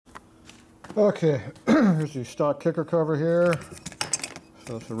Okay, here's the stock kicker cover here.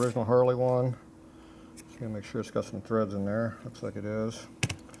 So it's the original Harley one. Just gonna make sure it's got some threads in there. Looks like it is.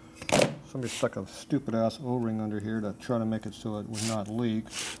 Somebody stuck a stupid ass O-ring under here to try to make it so it would not leak.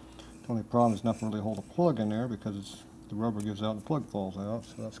 The only problem is nothing really to hold a plug in there because the rubber gives out and the plug falls out.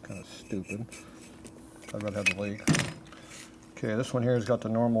 So that's kind of stupid. I'd rather have the leak. Okay, this one here has got the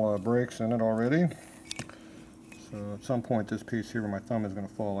normal brakes in it already. So at some point this piece here where my thumb is going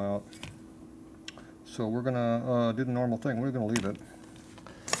to fall out. So we're going to do the normal thing. We're going to leave it.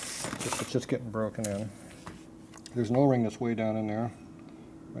 It's just getting broken in. There's an O-ring that's way down in there,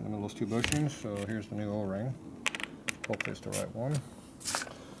 right in the middle of those two bushings. So here's the new O-ring. Hopefully it's the right one.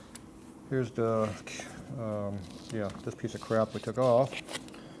 Here's the, yeah, this piece of crap we took off.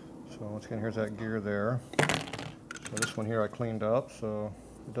 So once again, here's that gear there. So this one here I cleaned up, so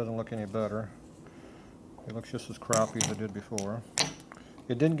it doesn't look any better. It looks just as crappy as it did before.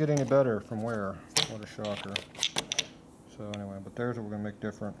 It didn't get any better from wear. What a shocker. So anyway, but there's what we're going to make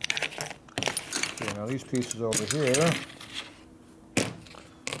different. Okay, now these pieces over here,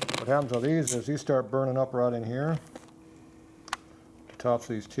 what happens with these is these start burning up right in here, the tops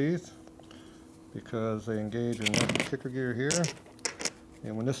of these teeth, because they engage in the kicker gear here.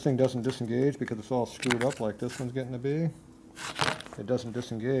 And when this thing doesn't disengage, because it's all screwed up like this one's getting to be, it doesn't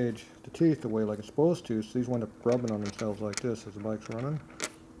disengage the teeth the way like it's supposed to, so these wind up rubbing on themselves like this as the bike's running,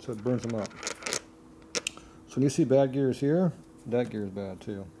 so it burns them up. So when you see bad gears here, that gear is bad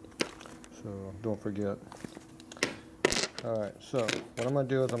too, so don't forget. Alright, so what I'm going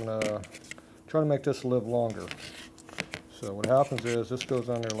to do is I'm going to try to make this live longer. So what happens is this goes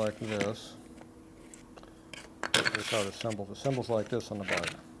under like this. Here's how it assembles. It assembles like this on the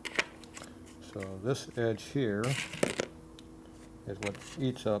bike. So this edge here is what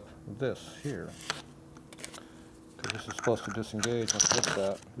eats up this here. Because this is supposed to disengage once it hits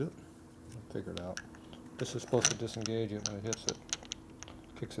that. I'll figure it out. This is supposed to disengage it when it hits it.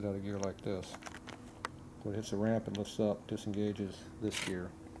 Kicks it out of gear like this. When it hits the ramp and lifts up, disengages this gear.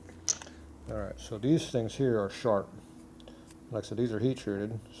 Alright, so these things here are sharp. Like I said, these are heat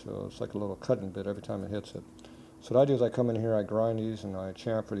treated, so it's like a little cutting bit every time it hits it. So what I do is I come in here, I grind these, and I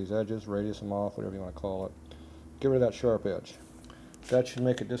chamfer these edges, radius them off, whatever you want to call it. Get rid of that sharp edge. That should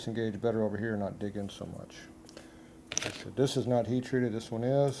make it disengage better over here and not dig in so much. So this is not heat treated, this one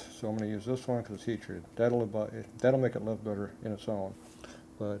is, so I'm going to use this one because it's heat treated. That'll make it live better in its own.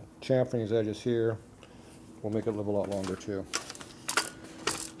 But chamfering these edges here will make it live a lot longer too.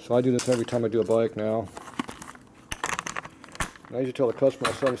 So I do this every time I do a bike now. And I usually tell the customer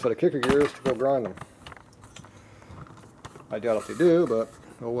I sell them a set of kicker gears to go grind them. I doubt if they do, but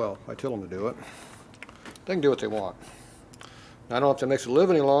oh well, I tell them to do it. They can do what they want. I don't know if that makes it live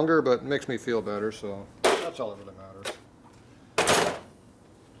any longer, but it makes me feel better, so that's all that really matters.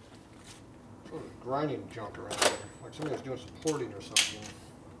 Sort of grinding junk around here, like somebody's doing some porting or something.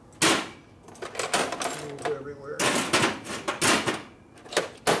 Things everywhere.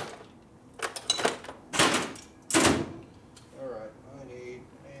 Alright,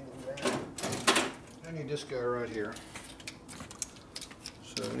 I need this guy right here.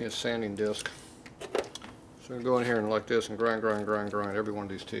 So I need a sanding disc. So I'm going to go in here and like this and grind every one of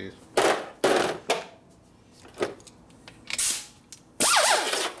these teeth. Try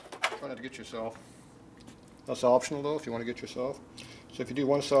not to get yourself. That's optional though if you want to get yourself. So if you do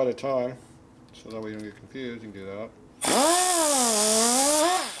one side at a time, so that way you don't get confused, you can do that.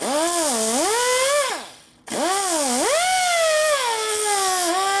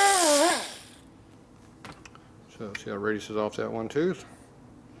 So see how radius is off that one tooth?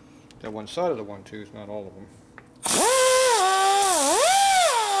 That one side of the one tooth, not all of them.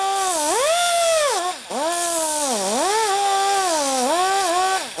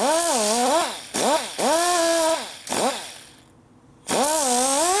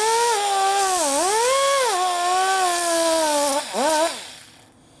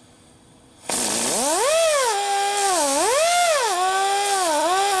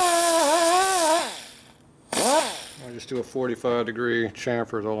 Do a 45-degree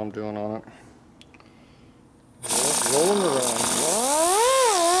chamfer is all I'm doing on it. Rolling around.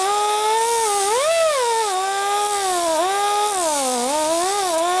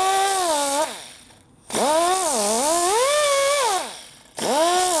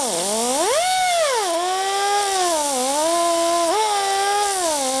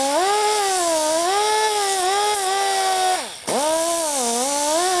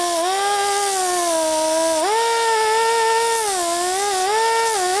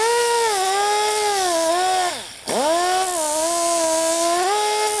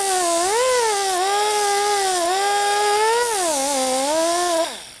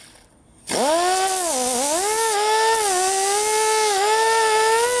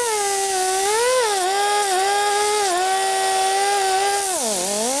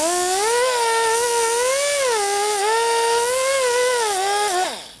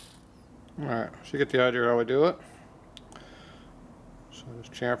 Alright, so you get the idea how we do it. So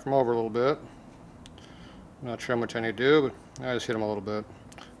just chamfer them over a little bit. Not sure how much I need to do, but I just hit them a little bit.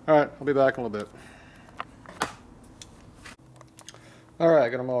 Alright, I'll be back in a little bit. Alright, I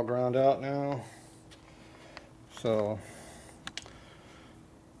got them all ground out now. So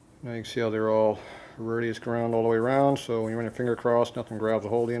now you can see how they're all radius ground all the way around. So when you run your finger across, nothing grabs a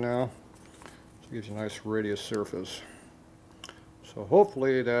hold of you now. So it gives you a nice radius surface. So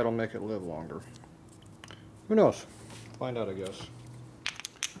hopefully that'll make it live longer. Who knows? Find out, I guess.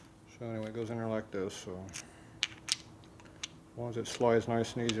 So anyway, it goes in there like this. So as long as it slides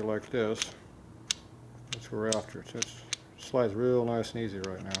nice and easy like this, that's what we're after. It slides real nice and easy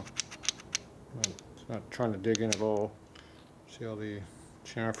right now. It's not trying to dig in at all. See how the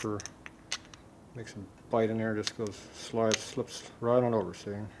chamfer makes a bite in there, just goes, slips right on over,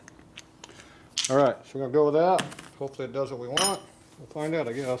 see? Alright, so we're going to go with that. Hopefully it does what we want. We'll find out,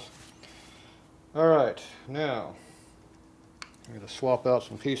 I guess. Alright, now I'm going to swap out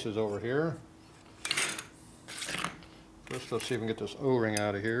some pieces over here. First, let's see if we can get this O-ring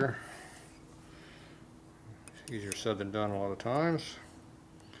out of here. It's easier said than done a lot of times.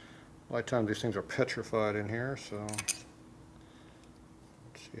 A lot of times these things are petrified in here, so let's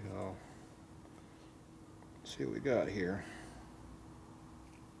see what we got here.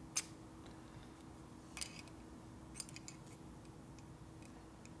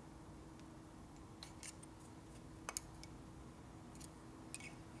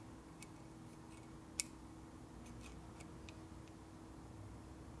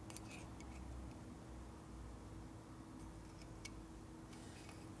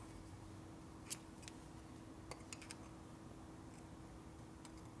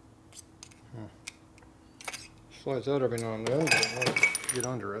 Slides out every now and then, but it won't get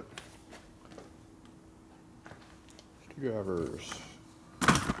under it. Screwdrivers.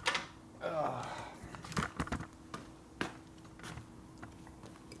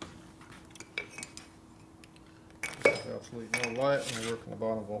 Absolutely no light when you work in the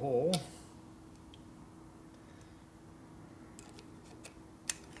bottom of a hole.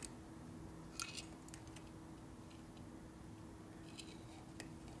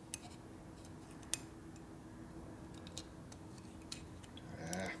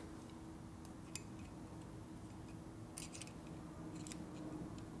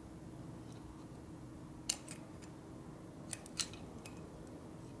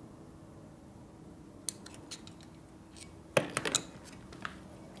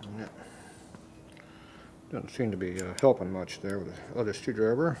 Doesn't seem to be helping much there with the other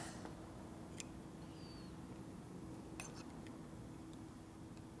screwdriver.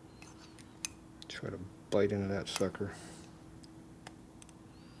 Try to bite into that sucker.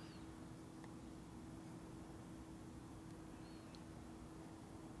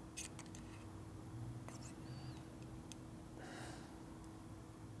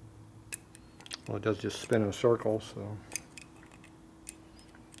 Well, it does just spin in a circle, so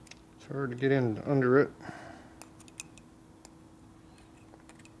it's hard to get in under it.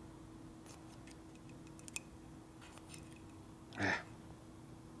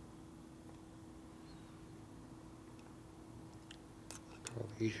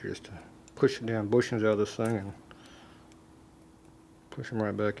 Probably easier just to push the damn bushings out of this thing and push them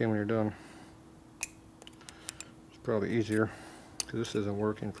right back in when you're done. It's probably easier because this isn't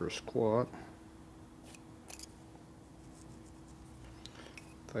working for a squat.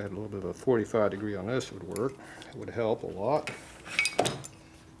 If I had a little bit of a 45 degree on this, it would work. It would help a lot. But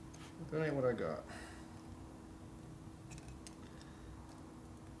that ain't what I got.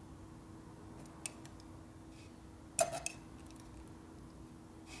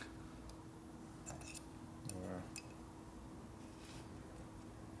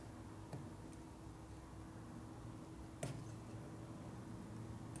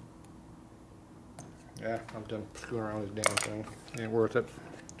 Yeah, I'm done screwing around with this damn thing. Ain't worth it.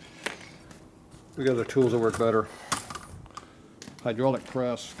 We got other tools that work better. Hydraulic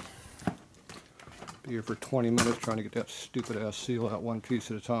press. Be here for 20 minutes trying to get that stupid ass seal out one piece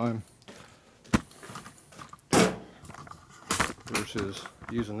at a time. Versus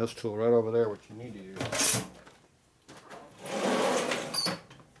using this tool right over there, which you need to use.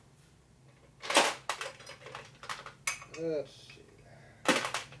 Let's see.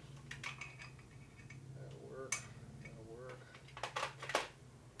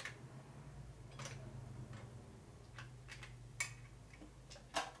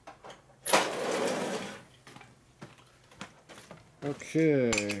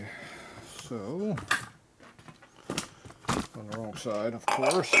 Okay, so on the wrong side, of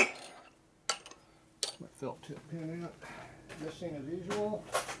course. My felt tip pin in it. Missing as usual.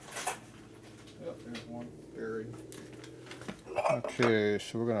 Yep, there's one buried. Okay,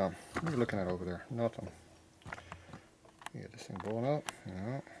 so what are you looking at over there? Nothing. You get this thing blowing up?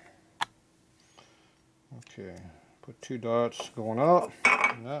 Yeah. Okay, put 2 dots going up,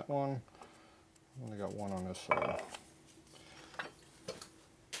 and that one. Only got one on this side.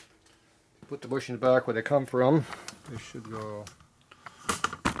 Put the bushings back where they come from. They should go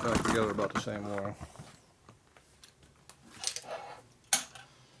back together about the same way.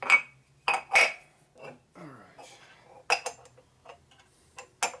 Alright.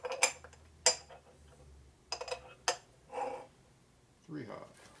 Three high.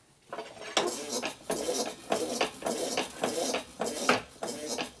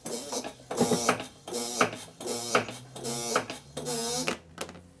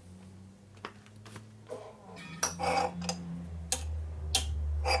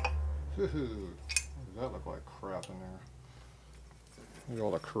 What does that look like crap in there? Look at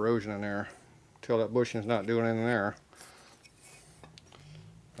all the corrosion in there. Tell that bushing's not doing anything there.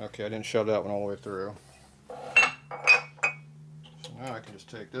 Okay, I didn't shove that one all the way through. So now I can just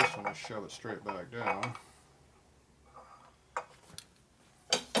take this one and shove it straight back down.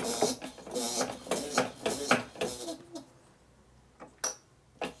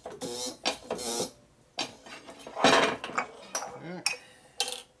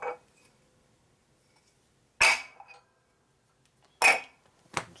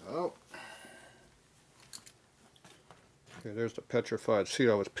 Okay, there's the petrified seat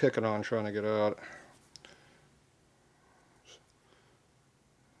I was picking on trying to get out.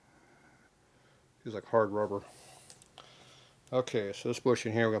 Feels like hard rubber. Okay, so this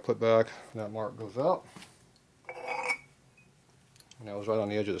bushing here we're going to put back. That mark goes up. And that was right on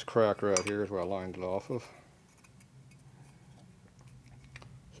the edge of this crack right here is where I lined it off of.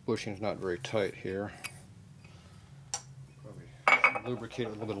 This bushing's not very tight here. Probably lubricate it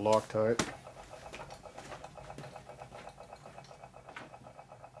with a little bit of Loctite.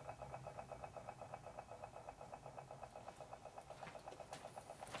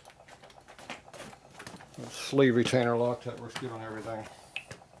 Sleeve retainer Loctite works good on everything.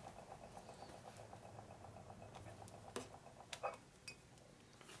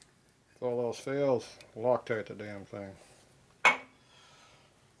 If all else fails, Loctite the damn thing.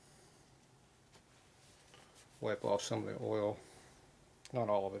 Wipe off some of the oil. Not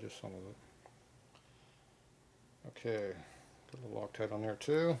all of it, just some of it. Okay, put a little Loctite on there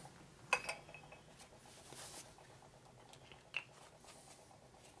too.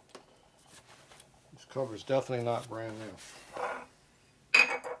 This cover is definitely not brand new.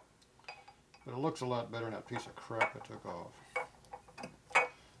 But it looks a lot better than that piece of crap I took off.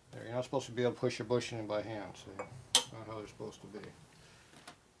 There, you're not supposed to be able to push your bushing in by hand, see? That's not how they're supposed to be.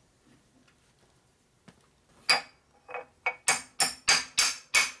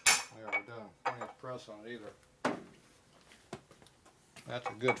 There, we're done. Don't have to press on it either. That's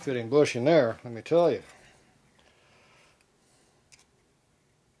a good fitting bushing there, let me tell you.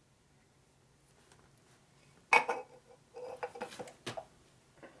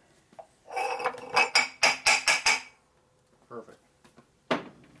 Perfect.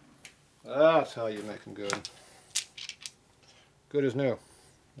 That's how you make them good. Good as new.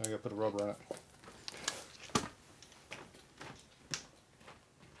 Now I gotta put a rubber in it.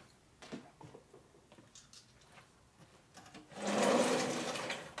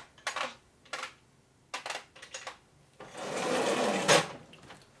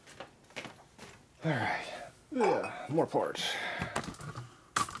 Alright. Yeah, more parts.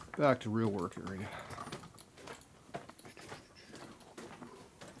 Back to real work area.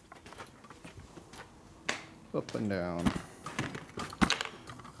 Up and down.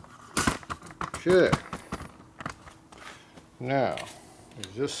 Okay. Now,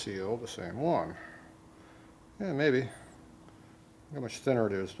 is this seal the same one? Yeah, maybe. Look how much thinner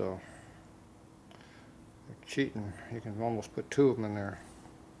it is, though. You're cheating. You can almost put 2 of them in there.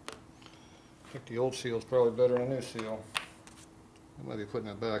 I think the old seal is probably better than the new seal. I might be putting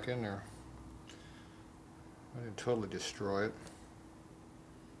it back in there. I didn't totally destroy it.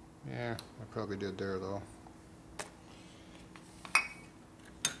 Yeah, I probably did there, though.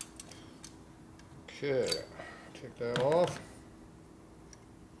 Okay, take that off.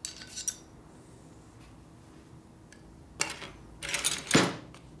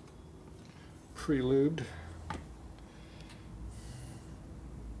 Pre-lubed.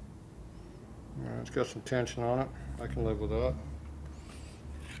 It's got some tension on it. I can live with that.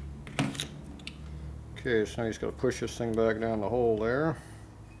 Okay, so now you just got to push this thing back down the hole there.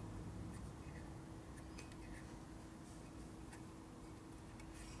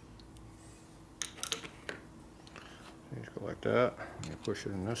 Just go like that. You push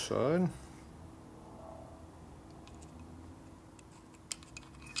it in this side.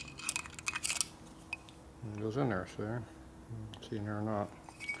 goes in there, see in there or not.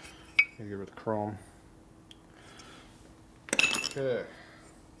 Get rid of the chrome. Okay.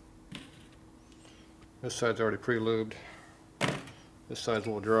 This side's already pre-lubed. This side's a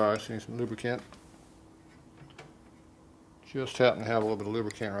little dry, so you need some lubricant. Just happen to have a little bit of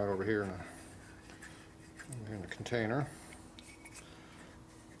lubricant right over here in the container.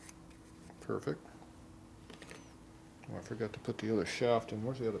 Perfect. Oh, I forgot to put the other shaft in.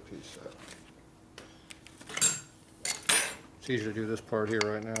 Where's the other piece at? It's easier to do this part here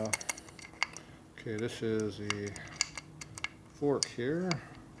right now. Okay, this is the fork here.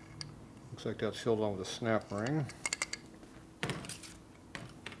 Looks like that's held on with a snap ring.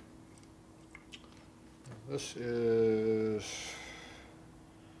 This is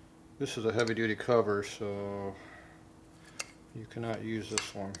a heavy-duty cover, so you cannot use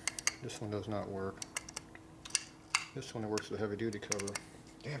this one. This one does not work. This one works with a heavy-duty cover.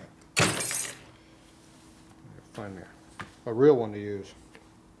 Damn it! Find me a real one to use.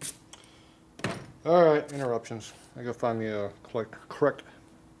 All right, interruptions. I gotta find me a correct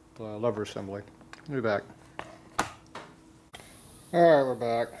lever assembly. I'll be back. All right, we're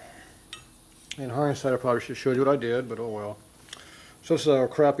back. In hindsight, I probably should have showed you what I did, but oh well. So this is a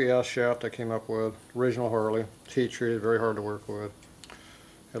crappy ass shaft I came up with. Original Harley. It's heat treated, very hard to work with.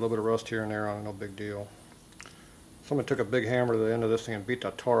 Had a little bit of rust here and there on it, no big deal. Someone took a big hammer to the end of this thing and beat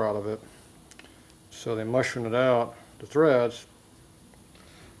the tar out of it. So they mushroomed it out, the threads.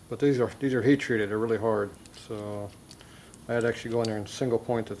 But these are heat treated, they're really hard. So I had to actually go in there and single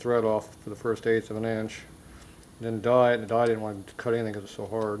point the thread off for the first 1/8 of an inch. Then dye it, and the dye didn't want to cut anything because it's so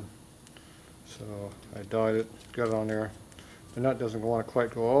hard. So I dyed it, got it on there. The nut doesn't want to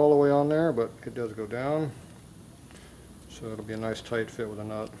quite go all the way on there, but it does go down. So it'll be a nice tight fit with a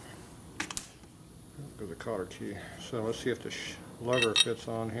nut. Go the cotter key. So let's see if the lever fits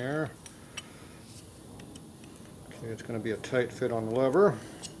on here. Okay, it's going to be a tight fit on the lever.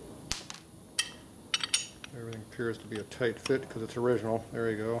 Everything appears to be a tight fit because it's original. There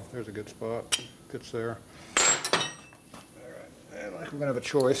you go. There's a good spot. Fits there. Alright, and like we're going to have a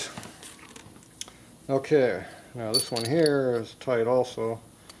choice. Okay, now this one here is tight also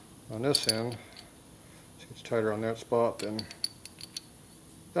on this end. See, it's tighter on that spot than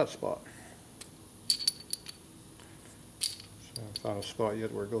that spot. So I haven't found a spot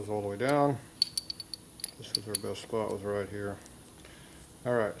yet where it goes all the way down. This was our best spot, was right here.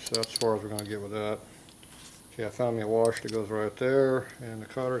 Alright, so that's as far as we're going to get with that. Okay, I found me a wash that goes right there, and the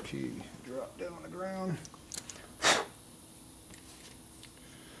cotter key dropped down on the ground.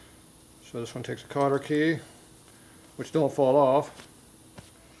 So this one takes a cotter key, which don't fall off.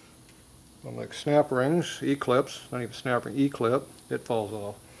 Unlike snap rings, E-clips, not even snap ring, E-clip, it falls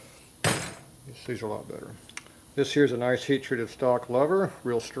off. These are a lot better. This here's a nice heat treated stock lever,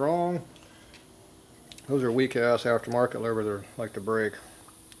 real strong. Those are weak ass aftermarket levers, they're like to break.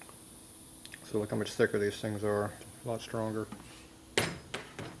 So look how much thicker these things are, a lot stronger.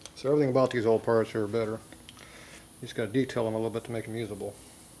 So everything about these old parts are better. You just got to detail them a little bit to make them usable.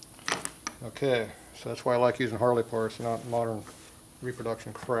 Okay, so that's why I like using Harley parts, not modern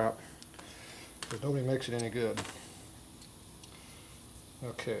reproduction crap, because nobody makes it any good.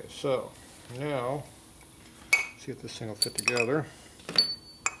 Okay, so now, see if this thing will fit together.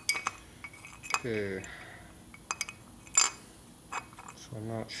 Okay, so I'm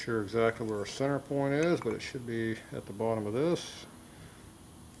not sure exactly where our center point is, but it should be at the bottom of this.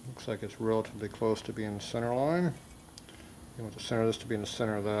 Looks like it's relatively close to being the center line. You want the center of this to be in the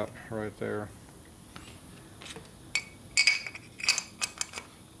center of that right there.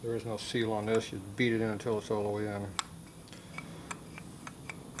 There is no seal on this. You beat it in until it's all the way in.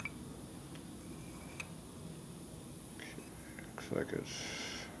 Looks like it's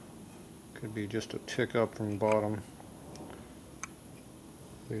could be just a tick up from the bottom.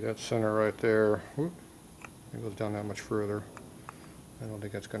 See that center right there. Whoop. It goes down that much further. I don't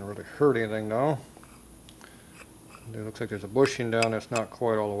think that's going to really hurt anything though. It looks like there's a bushing down that's not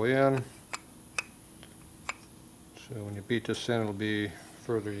quite all the way in. So when you beat this in, it'll be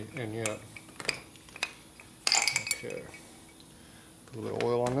further in yet. Okay. Put a little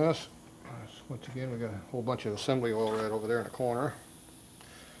oil on this. Once again, we got a whole bunch of assembly oil right over there in the corner.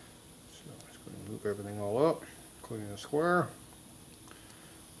 So let's go and loop everything all up, including the square.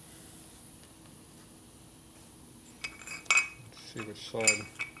 Let's see which side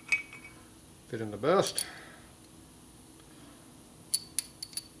fit in the best.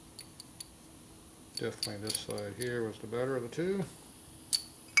 Definitely this side here was the better of the two.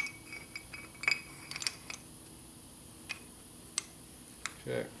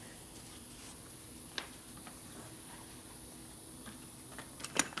 Okay.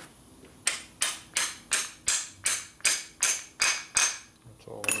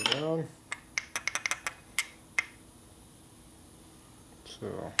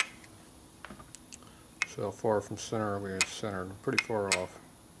 So how far from center are we centered? Pretty far off.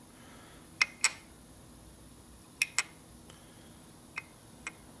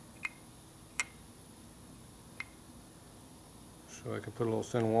 So I can put a little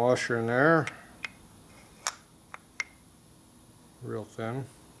thin washer in there. Real thin.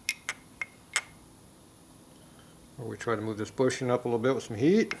 Or we try to move this bushing up a little bit with some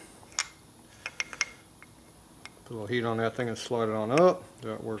heat. Put a little heat on that thing and slide it on up.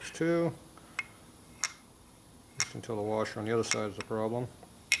 That works too. Just until the washer on the other side is the problem.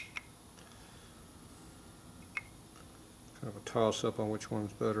 Kind of a toss up on which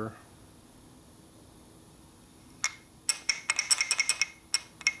one's better.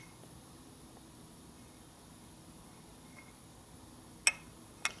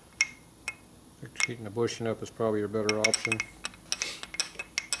 I think heating the bushing up is probably your better option.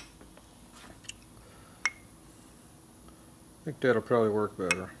 I think that'll probably work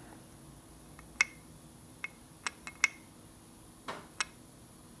better.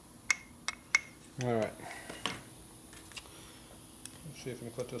 Alright. Let's see if we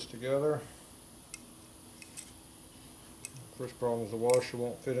can put this together. First problem is the washer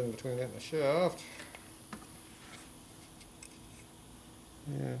won't fit in between it and the shaft.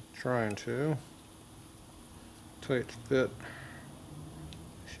 Yeah, trying to. Tight fit.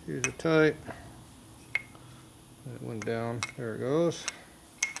 Shoes are tight. It went down. There it goes.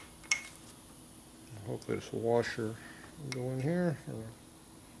 Hopefully this washer will go in here.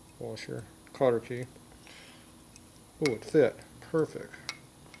 Or washer. Cotter key. Oh, it fit. Perfect.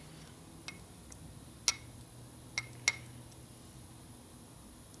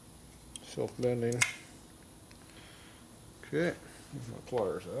 Self-bending. Okay. Where's my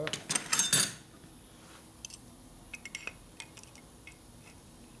pliers at?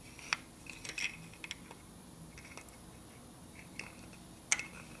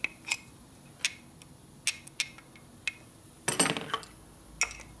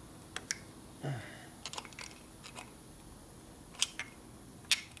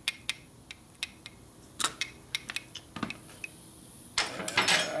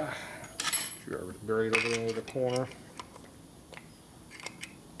 Screwdriver's buried over there in the corner.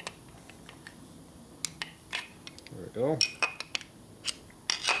 There we go.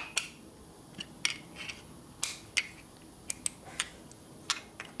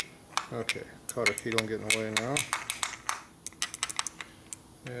 Okay, cotter key don't get in the way now.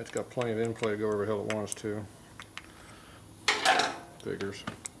 Yeah, it's got plenty of inplay to go wherever the hell it wants to. Figures.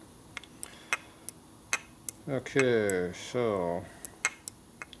 Okay, so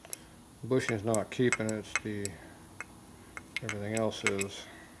bushing's not keeping it, it's the everything else is.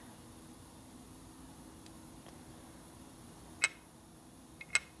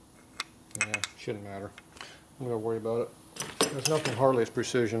 Yeah, shouldn't matter. I'm not gonna worry about it. There's nothing Harley's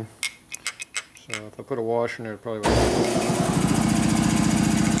precision. So if I put a washer in there, it probably would.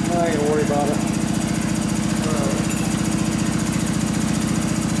 I ain't gonna worry about it.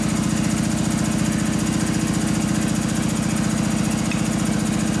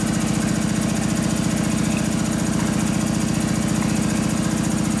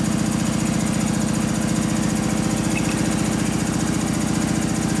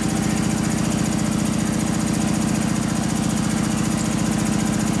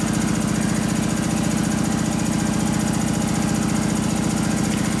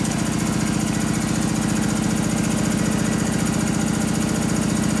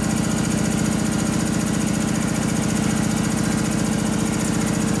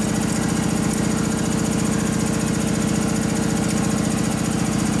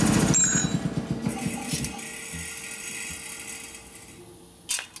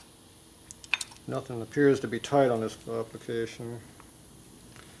 Nothing appears to be tight on this application.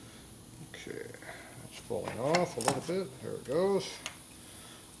 Okay, it's falling off a little bit. There it goes.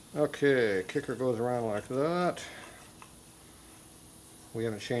 Okay, kicker goes around like that. We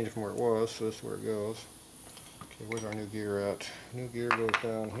haven't changed it from where it was, so this is where it goes. Okay, where's our new gear at? New gear goes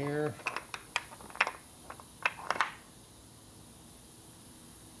down here.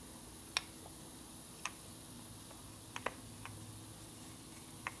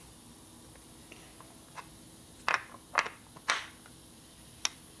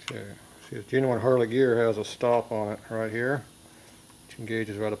 Okay, see, the genuine Harley gear has a stop on it right here, which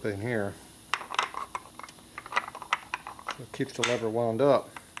engages right up in here. So it keeps the lever wound up.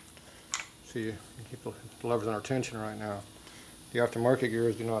 See, you keep the levers under tension right now. The aftermarket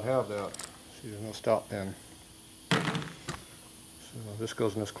gears do not have that. See, there's no stop pin. So this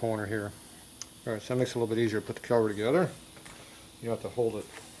goes in this corner here. Alright, so that makes it a little bit easier to put the cover together. You don't have to hold it,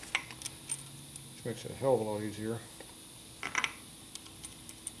 which makes it a hell of a lot easier.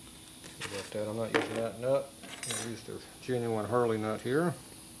 that. I'm not using that nut. I'm going to use the genuine Harley nut here.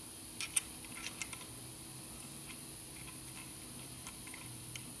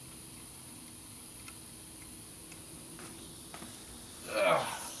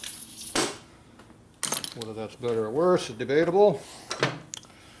 Whether that's better or worse is debatable,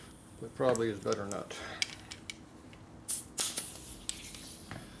 but probably is better nut.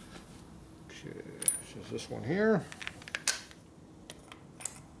 Okay, this is this one here.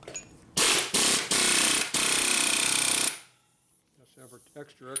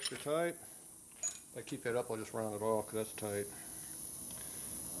 That's extra tight. If I keep that up, I'll just round it off because that's tight.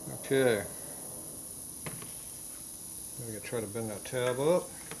 Okay. I'm going to try to bend that tab up.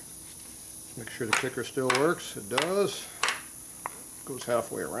 Just make sure the kicker still works. It does. Goes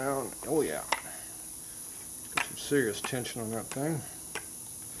halfway around. Oh yeah. Got some serious tension on that thing.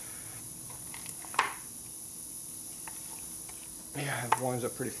 Yeah, it winds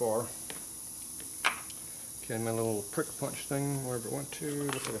up pretty far. Okay, my little prick punch thing, wherever it went to,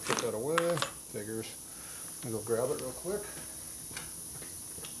 looks like I put that away. Figures. I'm going to go grab it real quick.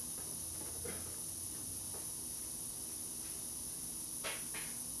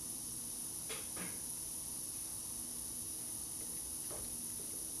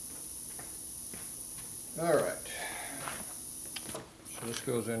 Alright. So this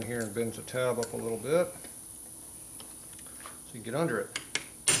goes in here and bends the tab up a little bit. So you get under it.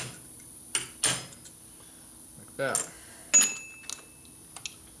 Like that.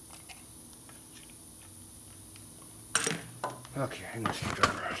 Okay, I need a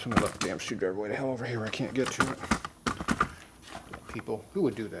screwdriver. Somebody left the damn screwdriver way the hell over here. I can't get to it. People, who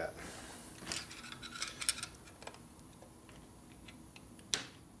would do that?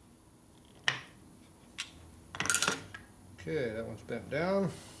 Okay, that one's bent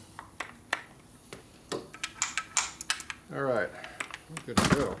down. Alright, good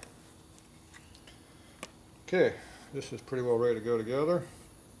to go. Okay, this is pretty well ready to go together.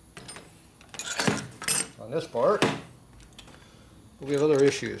 On this part, we have other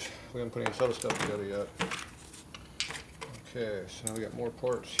issues. We haven't put any other stuff together yet. Okay, so now we got more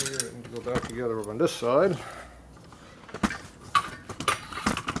parts here that need to go back together over on this side.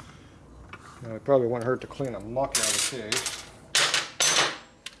 Now, it probably wouldn't hurt to clean the muck out of the case.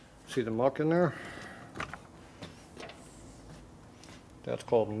 See the muck in there? That's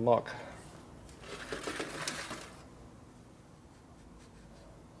called muck.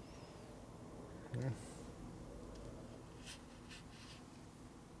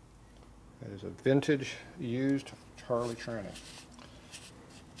 That is a vintage used Harley tranny.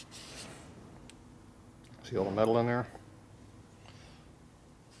 See all the metal in there?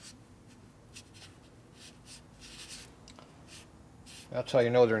 That's how you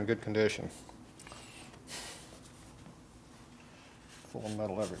know they're in good condition. Full of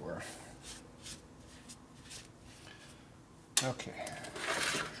metal everywhere. Okay,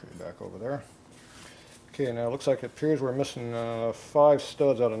 show you back over there. Okay, now it looks like it appears we're missing 5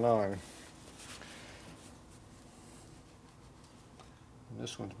 studs out of 9. And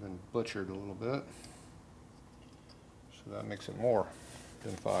this one's been butchered a little bit, so that makes it more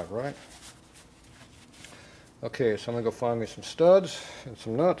than 5, right? Okay, so I'm going to go find me some studs and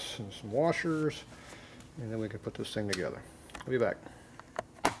some nuts and some washers, and then we can put this thing together. I'll be back.